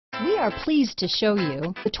We are pleased to show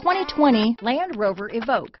you the 2020 Land Rover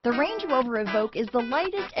Evoque. The Range Rover Evoque is the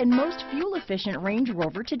lightest and most fuel-efficient Range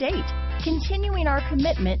Rover to date, continuing our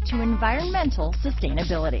commitment to environmental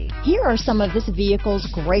sustainability. Here are some of this vehicle's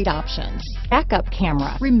great options: backup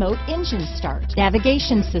camera, remote engine start,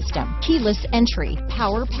 navigation system, keyless entry,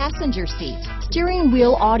 power passenger seat, steering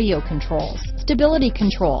wheel audio controls, stability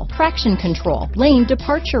control, traction control, lane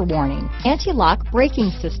departure warning, anti-lock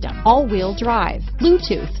braking system, all-wheel drive,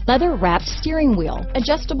 Bluetooth, leather-wrapped steering wheel,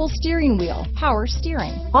 adjustable steering wheel, power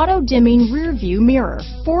steering, auto-dimming rear-view mirror,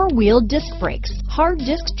 four-wheel disc brakes, hard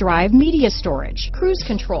disk drive media storage, cruise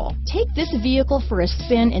control. Take this vehicle for a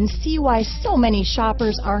spin and see why so many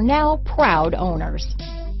shoppers are now proud owners.